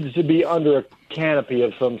definitely needs to be under a canopy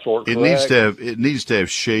of some sort. It needs to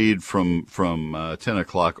have shade from 10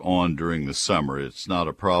 o'clock on during the summer. It's not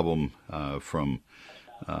a problem from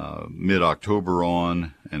mid-October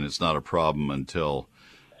on, and it's not a problem until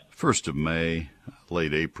 1st of May,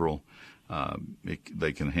 late April.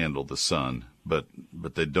 They can handle the sun, but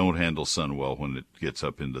they don't handle sun well when it gets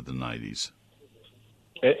up into the 90s.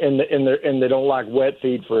 And they don't like wet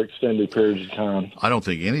feed for extended periods of time. I don't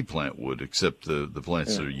think any plant would, except the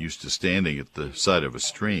plants that are used to standing at the side of a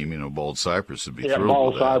stream. Bald cypress would be thrilled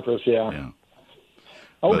bald with that. Cypress, yeah.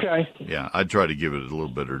 Okay. But, I'd try to give it a little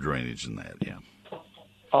better drainage than that, yeah.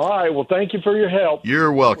 All right. Well, thank you for your help.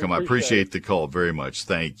 You're welcome. I appreciate the call very much.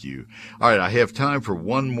 Thank you. All right. I have time for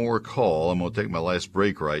one more call. I'm going to take my last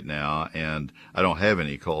break right now, and I don't have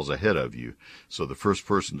any calls ahead of you. So the first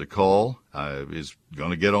person to call is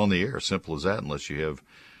going to get on the air. Simple as that, unless you have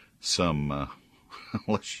some,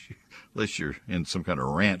 unless you're in some kind of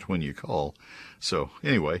rant when you call. So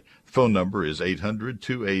anyway, the phone number is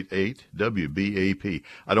 800-288-WBAP.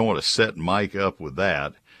 I don't want to set Mike up with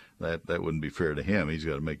that. That wouldn't be fair to him. He's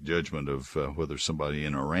got to make judgment of whether somebody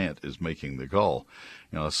in a rant is making the call.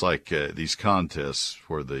 It's like these contests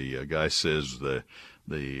where the guy says we're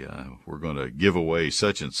going to give away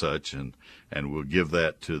such and such, and we'll give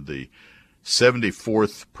that to the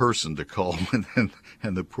 74th person to call,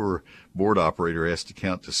 and the poor board operator has to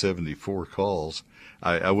count to 74 calls.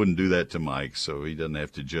 I wouldn't do that to Mike, so he doesn't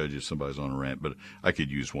have to judge if somebody's on a rant, but I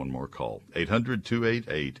could use one more call.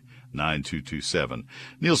 800-288-9227.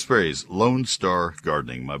 Neil Sperry's Lone Star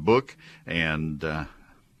Gardening, my book, and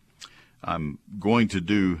I'm going to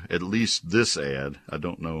do at least this ad. I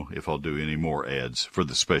don't know if I'll do any more ads for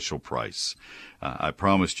the special price. I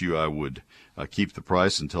promised you I would keep the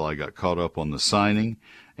price until I got caught up on the signing,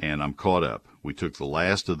 and I'm caught up. We took the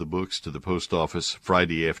last of the books to the post office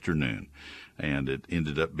Friday afternoon, and it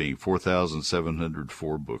ended up being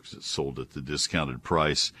 4,704 books that sold at the discounted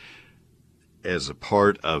price as a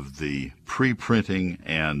part of the pre-printing,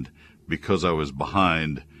 and because I was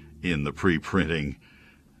behind in the pre-printing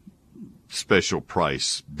special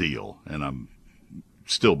price deal, and I'm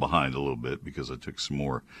still behind a little bit because I took some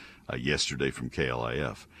more yesterday from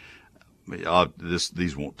KLIF.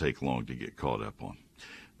 These won't take long to get caught up on.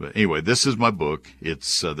 But anyway, this is my book.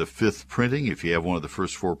 It's the 5th printing. If you have one of the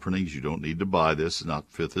first 4 printings, you don't need to buy this. It's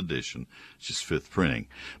not 5th edition. It's just 5th printing.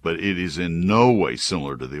 But it is in no way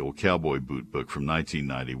similar to the old cowboy boot book from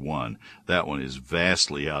 1991. That one is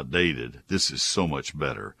vastly outdated. This is so much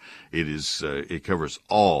better. It covers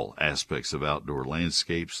all aspects of outdoor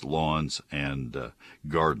landscapes, lawns, and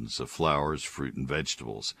gardens of flowers, fruit, and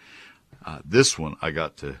vegetables. This one, I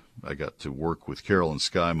got to work with Carolyn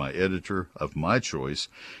Sky, my editor of my choice,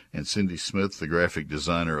 and Cindy Smith, the graphic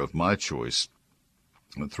designer of my choice.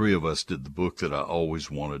 The 3 of us did the book that I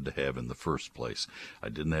always wanted to have in the first place. I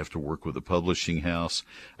didn't have to work with a publishing house.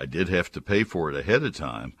 I did have to pay for it ahead of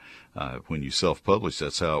time. When you self-publish,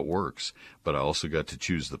 that's how it works. But I also got to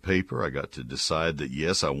choose the paper. I got to decide that,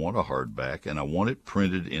 yes, I want a hardback, and I want it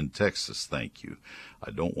printed in Texas, thank you.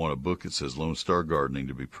 I don't want a book that says Lone Star Gardening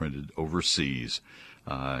to be printed overseas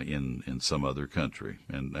in some other country.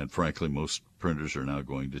 And frankly, most printers are now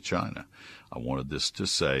going to China. I wanted this to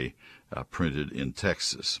say printed in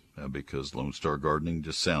Texas because Lone Star Gardening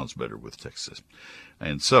just sounds better with Texas.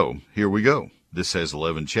 And so here we go. This has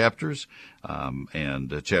 11 chapters,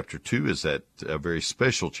 and Chapter 2 is that very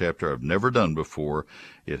special chapter I've never done before.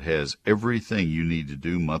 It has everything you need to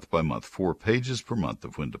do month by month, 4 pages per month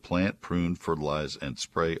of when to plant, prune, fertilize, and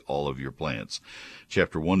spray all of your plants.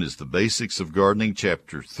 Chapter 1 is the basics of gardening.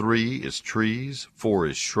 Chapter 3 is trees. 4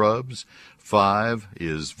 is shrubs. 5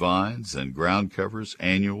 is vines and ground covers,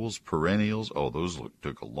 annuals, perennials. Oh, those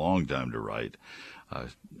took a long time to write.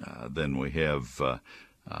 Then we have...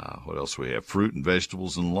 what else we have? Fruit and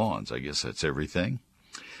vegetables and lawns. I guess that's everything.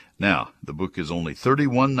 Now, the book is only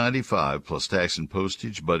 $31.95 plus tax and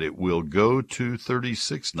postage, but it will go to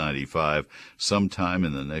 $36.95 sometime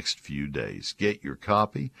in the next few days. Get your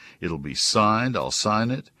copy. It'll be signed. I'll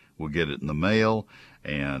sign it. We'll get it in the mail,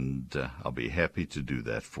 and I'll be happy to do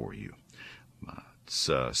that for you. It's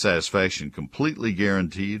satisfaction completely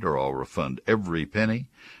guaranteed, or I'll refund every penny.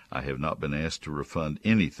 I have not been asked to refund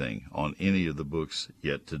anything on any of the books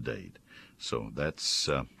yet to date. So that's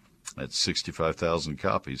 65,000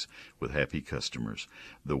 copies with happy customers.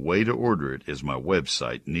 The way to order it is my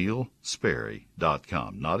website,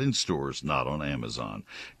 neilsperry.com. Not in stores, not on Amazon.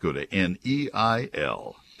 Go to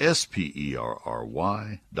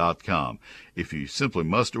neilsperry.com. If you simply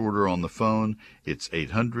must order on the phone, it's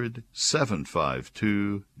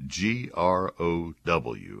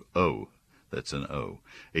 800-752-GROW. That's an O.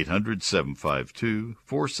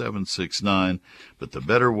 800-752-4769. But the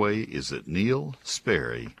better way is at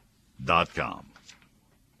neilsperry.com.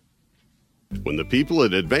 When the people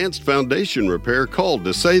at Advanced Foundation Repair called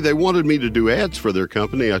to say they wanted me to do ads for their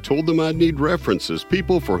company, I told them I'd need references,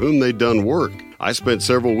 people for whom they'd done work. I spent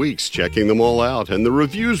several weeks checking them all out, and the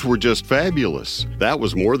reviews were just fabulous. That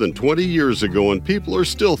was more than 20 years ago, and people are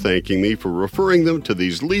still thanking me for referring them to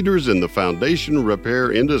these leaders in the foundation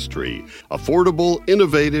repair industry. Affordable,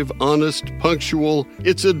 innovative, honest, punctual.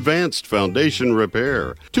 It's Advanced Foundation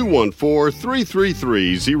Repair.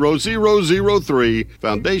 214-333-0003,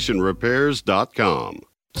 foundationrepairs.com.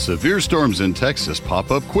 Severe storms in Texas pop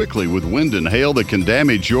up quickly with wind and hail that can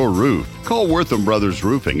damage your roof. Call Wortham Brothers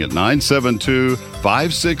Roofing at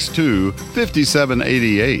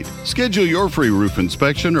 972-562-5788. Schedule your free roof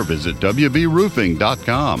inspection or visit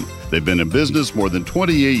wbroofing.com. They've been in business more than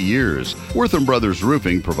 28 years. Wortham Brothers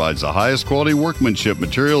Roofing provides the highest quality workmanship,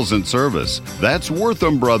 materials, and service. That's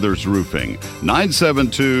Wortham Brothers Roofing.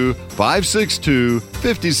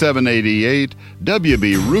 972-562-5788,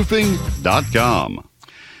 wbroofing.com.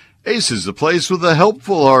 Ace is the place with the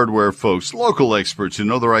helpful hardware folks, local experts who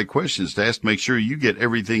know the right questions to ask to make sure you get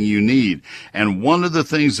everything you need. And one of the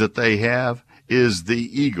things that they have is the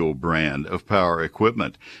Ego brand of power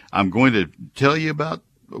equipment. I'm going to tell you about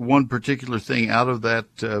one particular thing out of that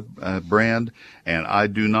brand, and I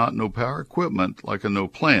do not know power equipment like I know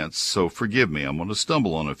plants, so forgive me. I'm going to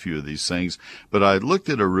stumble on a few of these things, but I looked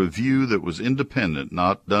at a review that was independent,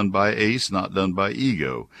 not done by Ace, not done by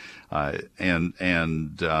Ego, and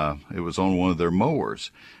it was on one of their mowers.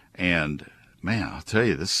 And man, I'll tell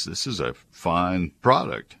you, this is a fine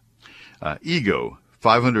product. Ego,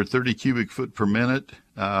 530 cubic foot per minute,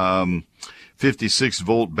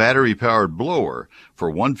 56-volt battery-powered blower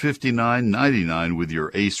for $159.99 with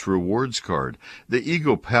your Ace Rewards card. The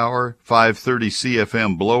Ego Power 530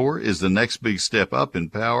 CFM blower is the next big step up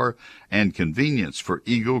in power and convenience for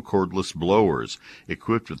Ego cordless blowers.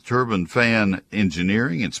 Equipped with turbine fan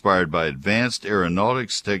engineering inspired by advanced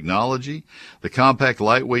aeronautics technology, the compact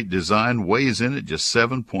lightweight design weighs in at just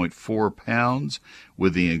 7.4 pounds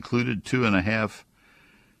with the included 2.5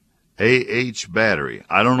 AH Battery.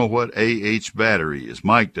 I don't know what AH Battery is.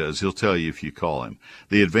 Mike does. He'll tell you if you call him.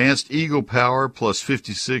 The advanced Eagle Power plus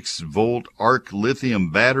 56-volt ARC lithium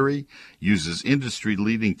battery uses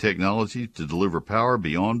industry-leading technology to deliver power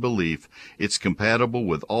beyond belief. It's compatible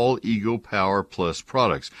with all Ego Power Plus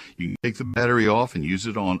products. You can take the battery off and use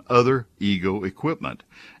it on other Ego equipment.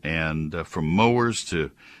 And from mowers to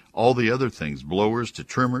all the other things, blowers to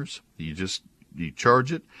trimmers, you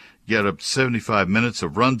charge it. Get up to 75 minutes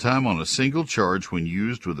of runtime on a single charge when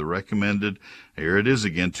used with the recommended, here it is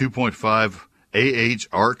again, 2.5 AH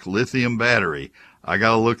ARC lithium battery. I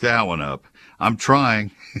got to look that one up. I'm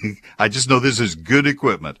trying. I just know this is good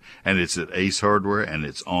equipment, and it's at Ace Hardware, and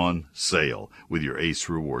it's on sale with your Ace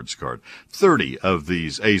Rewards card. 30 of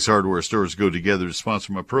these Ace Hardware stores go together to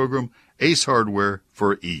sponsor my program, Ace Hardware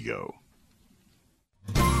for Ego.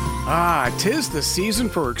 'Tis the season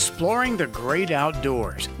for exploring the great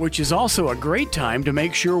outdoors, which is also a great time to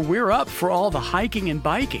make sure we're up for all the hiking and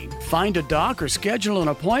biking. Find a doc or schedule an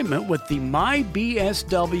appointment with the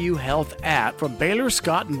MyBSW Health app from Baylor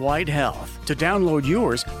Scott & White Health. To download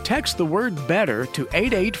yours, text the word BETTER to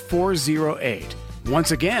 88408.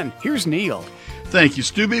 Once again, here's Neil. Thank you,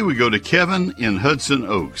 Stubby. We go to Kevin in Hudson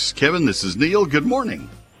Oaks. Kevin, this is Neil. Good morning.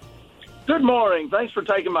 Good morning. Thanks for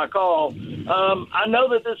taking my call. I know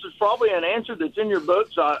that this is probably an answer that's in your book,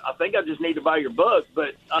 so I think I just need to buy your book.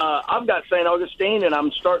 But I've got St. Augustine, and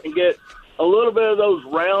I'm starting to get a little bit of those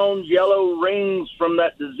round yellow rings from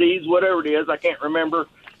that disease, whatever it is. I can't remember.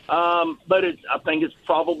 But I think it's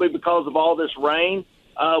probably because of all this rain.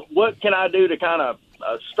 What can I do to kind of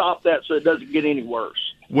stop that so it doesn't get any worse?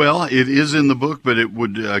 Well, it is in the book, but it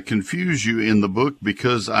would confuse you in the book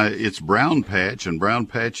because it's brown patch, and brown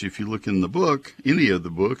patch, if you look in the book, any of the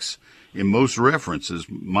books, in most references,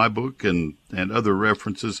 my book and other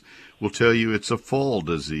references will tell you it's a fall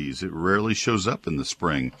disease. It rarely shows up in the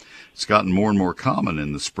spring. It's gotten more and more common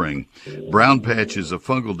in the spring. Brown patch is a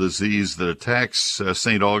fungal disease that attacks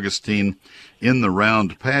St. Augustine in the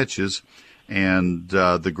round patches, and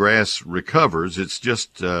the grass recovers. It's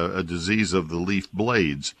just a disease of the leaf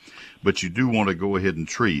blades, but you do want to go ahead and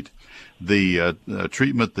treat. The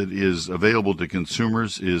treatment that is available to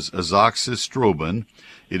consumers is azoxystrobin.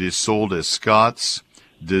 It is sold as Scott's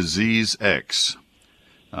Disease X,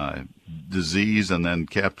 disease and then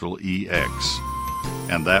capital EX,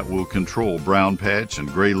 and that will control brown patch and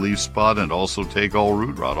gray leaf spot and also take all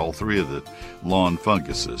root rot, all three of the lawn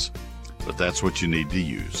funguses. But that's what you need to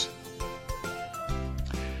use.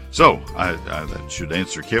 So, that should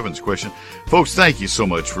answer Kevin's question. Folks, thank you so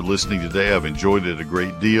much for listening today. I've enjoyed it a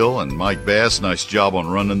great deal. And Mike Bass, nice job on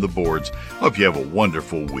running the boards. Hope you have a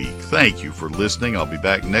wonderful week. Thank you for listening. I'll be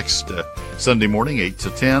back next Sunday morning, 8 to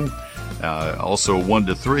 10. Also 1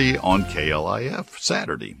 to 3 on KLIF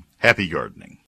Saturday. Happy gardening.